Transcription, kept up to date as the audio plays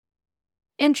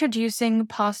Introducing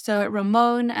Pastor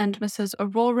Ramon and Mrs.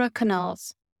 Aurora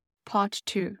Canals, Part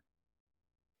 2.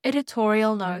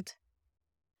 Editorial note.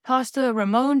 Pastor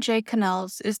Ramon J.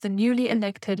 Canals is the newly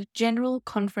elected General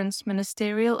Conference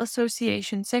Ministerial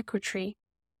Association Secretary,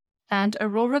 and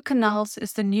Aurora Canals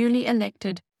is the newly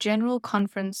elected General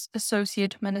Conference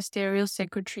Associate Ministerial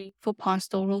Secretary for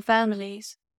Pastoral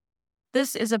Families.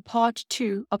 This is a part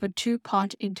 2 of a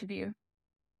 2-part interview.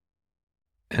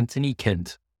 Anthony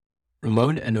Kent,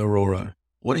 Ramon and Aurora,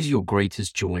 what is your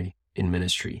greatest joy in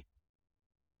ministry?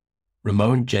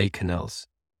 Ramon J. Canals,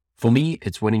 for me,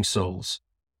 it's winning souls.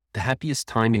 The happiest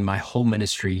time in my whole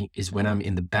ministry is when I'm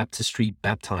in the baptistry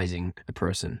baptizing a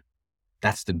person.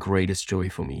 That's the greatest joy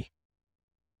for me.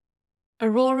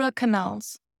 Aurora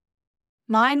Canals.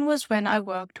 Mine was when I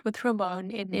worked with Ramon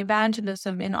in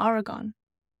evangelism in Oregon.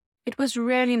 It was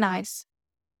really nice.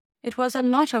 It was a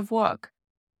lot of work.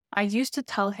 I used to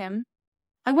tell him,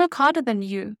 I work harder than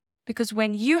you because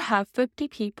when you have 50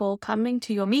 people coming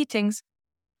to your meetings,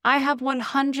 I have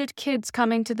 100 kids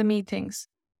coming to the meetings.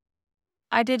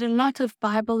 I did a lot of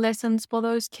Bible lessons for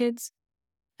those kids,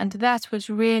 and that was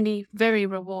really very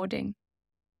rewarding.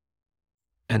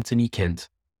 Anthony Kent,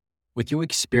 with your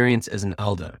experience as an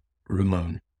elder,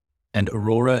 Ramon, and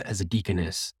Aurora as a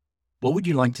deaconess, what would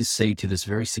you like to say to this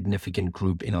very significant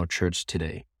group in our church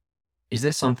today? Is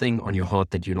there something on your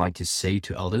heart that you'd like to say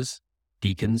to elders,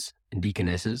 deacons, and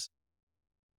deaconesses?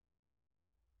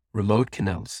 Ramon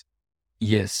Canals.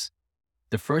 Yes.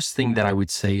 The first thing that I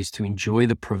would say is to enjoy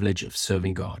the privilege of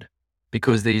serving God,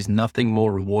 because there is nothing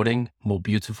more rewarding, more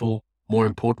beautiful, more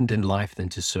important in life than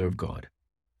to serve God.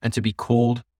 And to be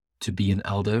called to be an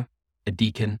elder, a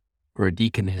deacon, or a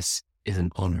deaconess is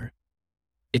an honor.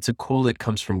 It's a call that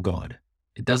comes from God.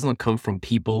 It does not come from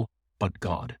people, but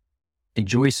God.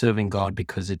 Enjoy serving God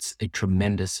because it's a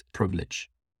tremendous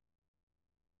privilege.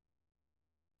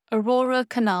 Aurora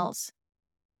Canals.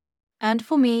 And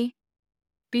for me,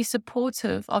 be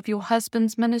supportive of your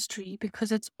husband's ministry because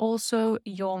it's also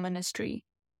your ministry.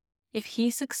 If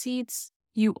he succeeds,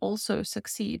 you also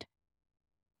succeed.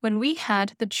 When we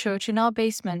had the church in our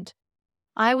basement,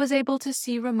 I was able to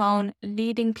see Ramon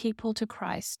leading people to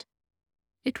Christ.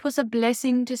 It was a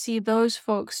blessing to see those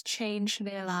folks change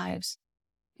their lives.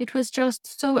 It was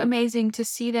just so amazing to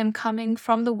see them coming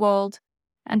from the world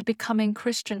and becoming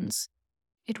Christians.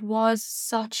 It was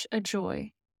such a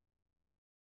joy.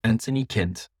 Anthony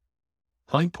Kent.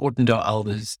 How important are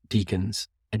elders, deacons,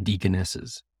 and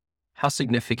deaconesses? How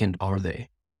significant are they?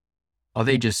 Are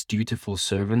they just dutiful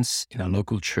servants in our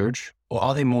local church, or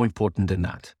are they more important than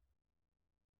that?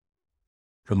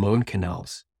 Ramon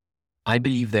Canals. I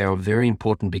believe they are very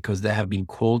important because they have been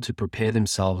called to prepare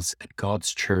themselves at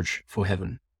God's church for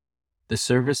heaven. The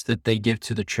service that they give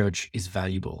to the church is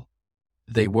valuable.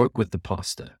 They work with the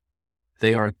pastor.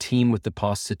 They are a team with the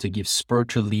pastor to give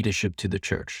spiritual leadership to the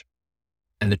church.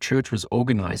 And the church was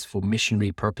organized for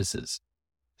missionary purposes.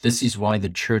 This is why the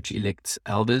church elects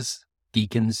elders,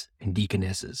 deacons, and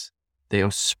deaconesses. They are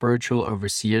spiritual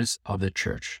overseers of the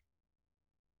church.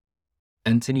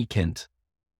 Anthony Kent.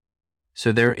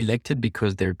 So they're elected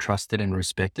because they're trusted and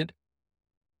respected?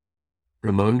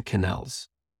 Ramon Canals.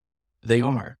 They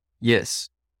are,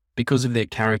 yes, because of their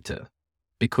character,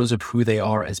 because of who they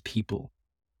are as people.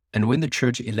 And when the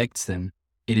church elects them,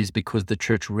 it is because the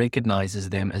church recognizes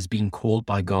them as being called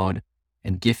by God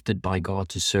and gifted by God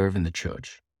to serve in the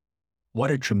church.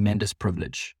 What a tremendous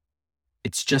privilege.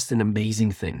 It's just an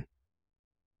amazing thing.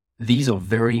 These are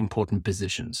very important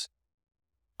positions.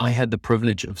 I had the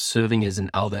privilege of serving as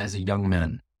an elder as a young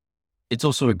man. It's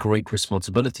also a great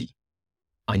responsibility.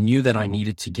 I knew that I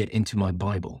needed to get into my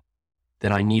Bible,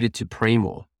 that I needed to pray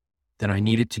more, that I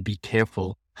needed to be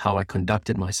careful how I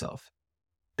conducted myself,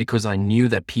 because I knew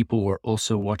that people were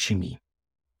also watching me,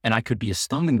 and I could be a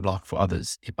stumbling block for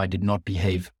others if I did not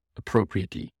behave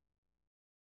appropriately.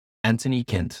 Anthony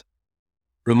Kent.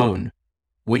 Ramon,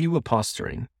 when you were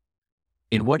pastoring,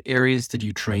 in what areas did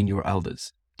you train your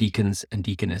elders, deacons, and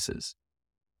deaconesses?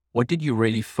 What did you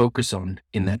really focus on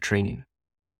in that training?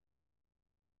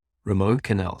 Ramon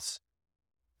Canals.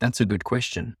 That's a good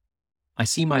question. I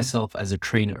see myself as a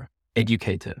trainer,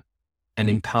 educator, and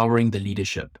empowering the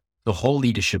leadership, the whole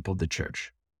leadership of the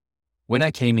church. When I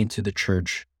came into the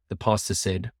church, the pastor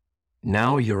said,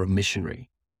 "Now you're a missionary."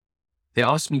 They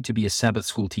asked me to be a Sabbath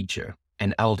school teacher,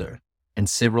 an elder, and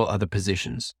several other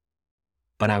positions.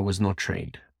 But I was not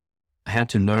trained. I had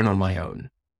to learn on my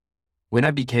own. When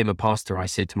I became a pastor, I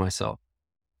said to myself,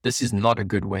 this is not a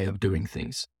good way of doing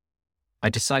things.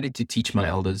 I decided to teach my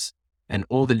elders and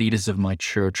all the leaders of my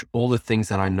church all the things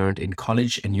that I learned in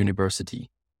college and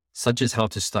university, such as how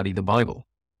to study the Bible,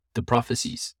 the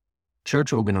prophecies,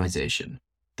 church organization,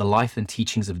 the life and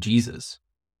teachings of Jesus,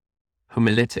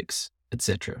 homiletics,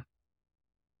 etc.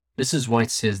 Mrs.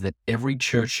 White says that every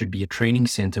church should be a training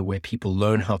center where people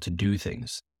learn how to do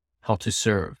things, how to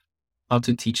serve, how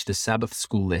to teach the Sabbath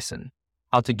school lesson,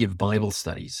 how to give Bible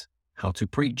studies, how to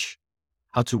preach,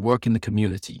 how to work in the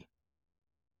community.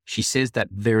 She says that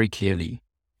very clearly.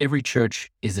 Every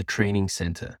church is a training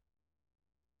center.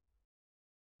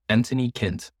 Anthony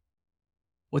Kent.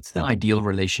 What's the ideal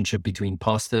relationship between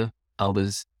pastor,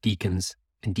 elders, deacons,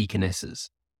 and deaconesses?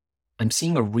 I'm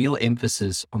seeing a real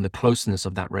emphasis on the closeness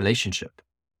of that relationship.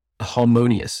 A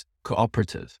harmonious,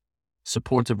 cooperative,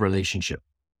 supportive relationship,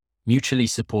 mutually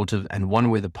supportive, and one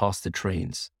where the pastor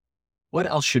trains. What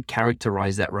else should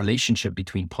characterize that relationship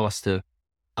between pastor,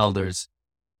 elders,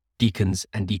 deacons,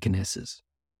 and deaconesses?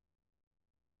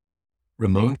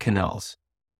 Ramon Canals.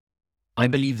 I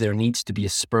believe there needs to be a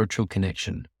spiritual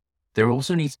connection. There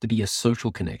also needs to be a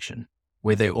social connection,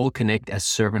 where they all connect as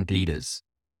servant leaders.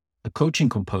 A coaching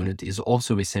component is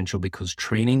also essential because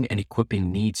training and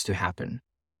equipping needs to happen.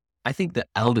 I think the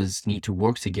elders need to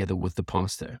work together with the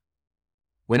pastor.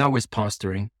 When I was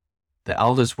pastoring, the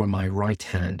elders were my right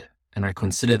hand, and I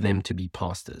consider them to be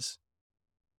pastors.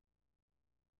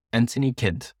 Anthony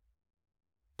Kent.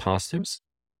 Pastors?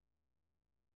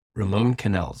 Ramon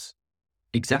Canals.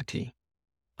 Exactly.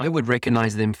 I would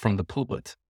recognize them from the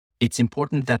pulpit. It's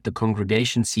important that the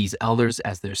congregation sees elders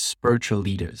as their spiritual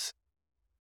leaders.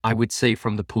 I would say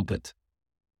from the pulpit,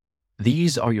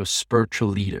 these are your spiritual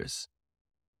leaders.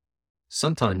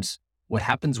 Sometimes, what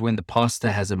happens when the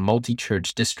pastor has a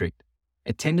multi-church district,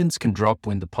 attendance can drop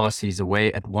when the pastor is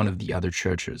away at one of the other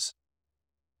churches.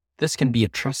 This can be a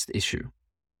trust issue.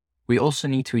 We also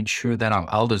need to ensure that our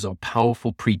elders are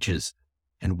powerful preachers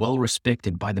and well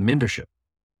respected by the membership.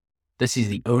 This is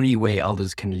the only way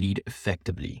elders can lead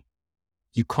effectively.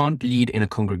 You can't lead in a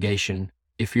congregation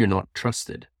if you're not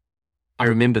trusted. I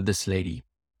remember this lady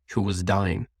who was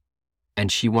dying,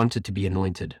 and she wanted to be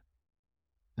anointed.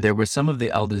 There were some of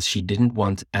the elders she didn't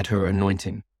want at her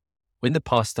anointing. When the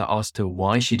pastor asked her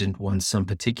why she didn't want some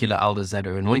particular elders at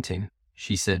her anointing,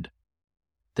 she said,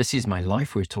 "This is my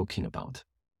life we're talking about."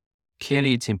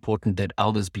 Clearly, it's important that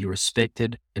elders be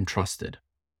respected and trusted.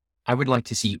 I would like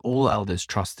to see all elders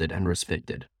trusted and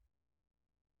respected.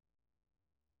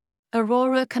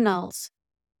 Aurora Canals.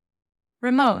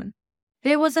 Ramon,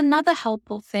 there was another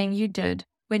helpful thing you did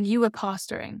when you were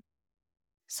pastoring.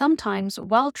 Sometimes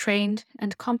well-trained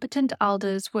and competent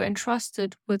elders were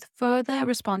entrusted with further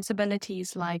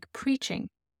responsibilities like preaching,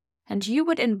 and you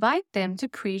would invite them to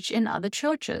preach in other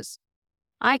churches.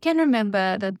 I can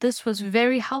remember that this was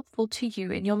very helpful to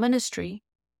you in your ministry.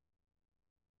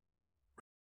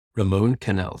 Ramon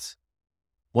Canals.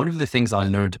 One of the things I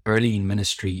learned early in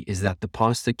ministry is that the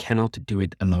pastor cannot do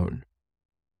it alone.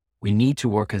 We need to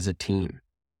work as a team.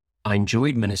 I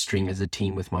enjoyed ministering as a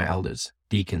team with my elders,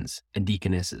 deacons, and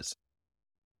deaconesses.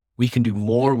 We can do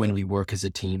more when we work as a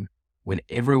team, when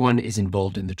everyone is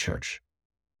involved in the church.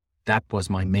 That was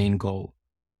my main goal.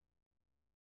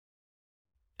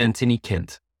 Anthony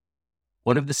Kent.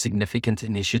 One of the significant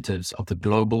initiatives of the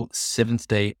global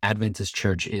Seventh-day Adventist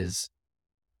Church is,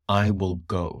 I will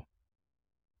go.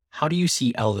 How do you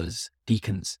see elders,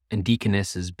 deacons, and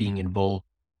deaconesses being involved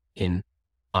in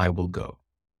I will go?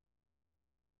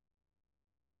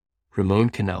 Ramon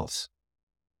Canals.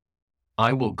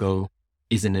 I will go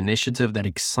is an initiative that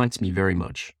excites me very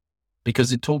much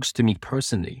because it talks to me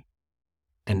personally.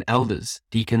 And elders,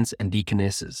 deacons, and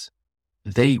deaconesses,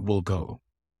 they will go.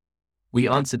 We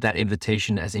answered that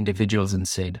invitation as individuals and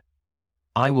said,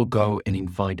 I will go and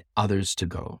invite others to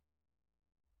go.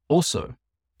 Also,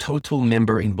 total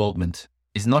member involvement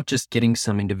is not just getting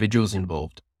some individuals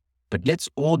involved, but let's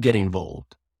all get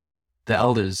involved. The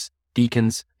elders,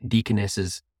 deacons,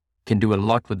 deaconesses can do a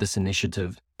lot with this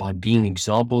initiative by being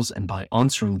examples and by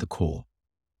answering the call.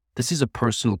 This is a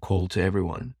personal call to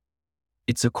everyone.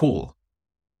 It's a call.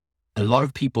 A lot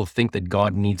of people think that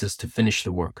God needs us to finish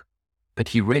the work, but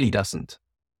He really doesn't.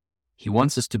 He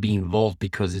wants us to be involved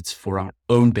because it's for our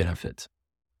own benefit.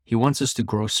 He wants us to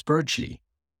grow spiritually.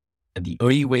 And the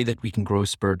only way that we can grow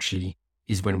spiritually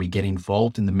is when we get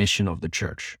involved in the mission of the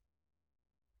church.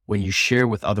 When you share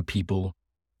with other people,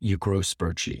 you grow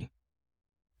spiritually.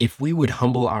 If we would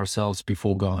humble ourselves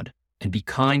before God and be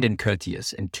kind and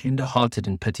courteous and tender-hearted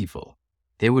and pitiful,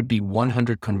 there would be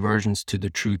 100 conversions to the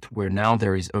truth where now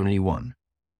there is only one.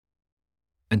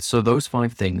 And so those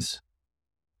 5 things,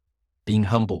 being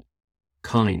humble,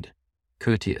 kind,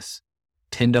 courteous,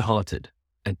 tender-hearted,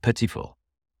 and pitiful,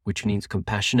 which means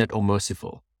compassionate or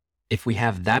merciful, if we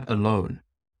have that alone,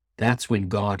 that's when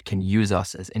God can use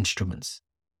us as instruments.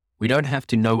 We don't have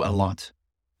to know a lot,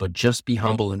 but just be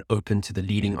humble and open to the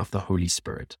leading of the Holy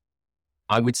Spirit.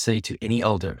 I would say to any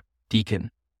elder,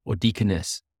 deacon, or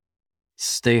deaconess,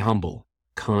 stay humble,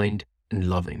 kind, and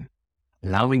loving,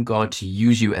 allowing God to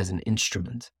use you as an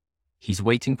instrument. He's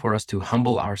waiting for us to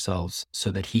humble ourselves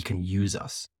so that He can use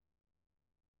us.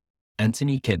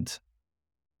 Anthony Kent,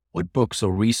 what books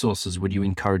or resources would you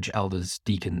encourage elders,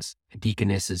 deacons, and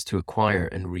deaconesses to acquire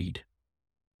and read?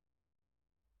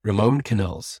 Ramon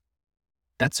Canals,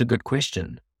 that's a good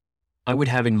question. I would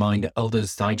have in mind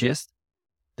Elders Digest,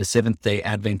 the Seventh-day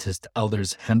Adventist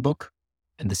Elders Handbook,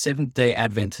 and the Seventh-day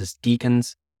Adventist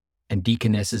Deacons and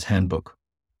Deaconesses Handbook.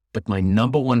 But my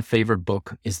number one favorite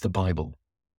book is the Bible.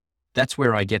 That's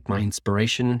where I get my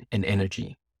inspiration and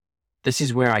energy. This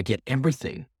is where I get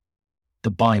everything.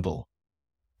 The Bible.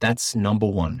 That's number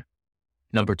one.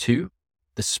 Number two,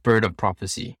 The Spirit of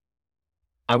Prophecy.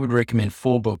 I would recommend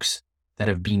 4 books that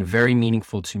have been very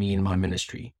meaningful to me in my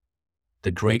ministry.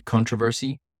 The Great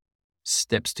Controversy,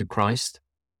 Steps to Christ,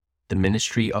 The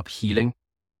Ministry of Healing,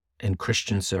 and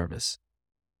Christian Service.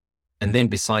 And then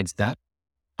besides that,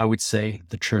 I would say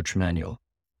the Church Manual.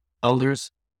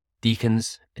 Elders,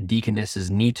 deacons, and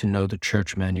deaconesses need to know the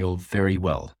Church Manual very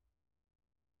well.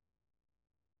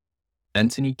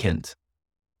 Anthony Kent,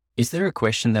 is there a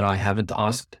question that I haven't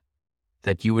asked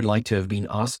that you would like to have been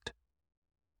asked?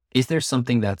 Is there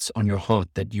something that's on your heart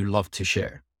that you love to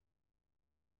share?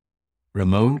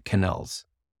 Ramon Canals,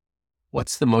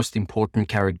 what's the most important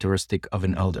characteristic of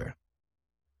an elder?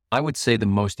 I would say the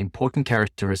most important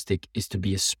characteristic is to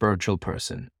be a spiritual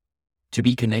person, to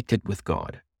be connected with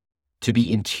God, to be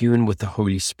in tune with the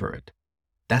Holy Spirit.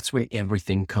 That's where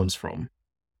everything comes from.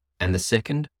 And the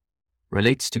second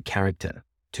relates to character,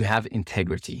 to have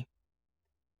integrity.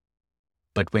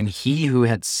 But when He who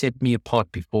had set me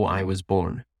apart before I was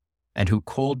born, and who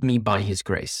called me by His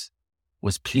grace,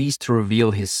 was pleased to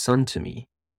reveal His Son to me,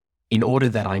 in order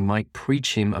that I might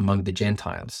preach Him among the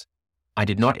Gentiles, I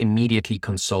did not immediately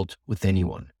consult with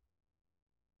anyone.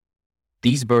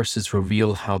 These verses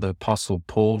reveal how the Apostle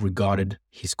Paul regarded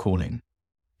his calling.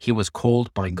 He was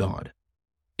called by God.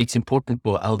 It's important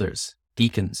for elders,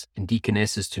 deacons, and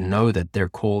deaconesses to know that their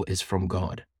call is from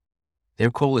God.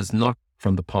 Their call is not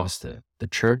from the pastor, the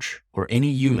church, or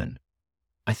any human.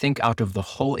 I think out of the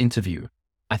whole interview,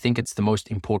 I think it's the most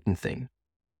important thing,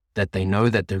 that they know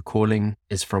that their calling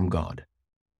is from God.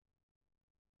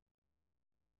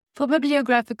 For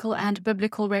bibliographical and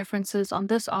biblical references on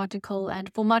this article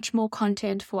and for much more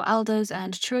content for elders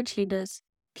and church leaders,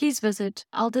 please visit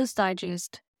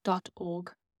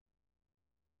eldersdigest.org.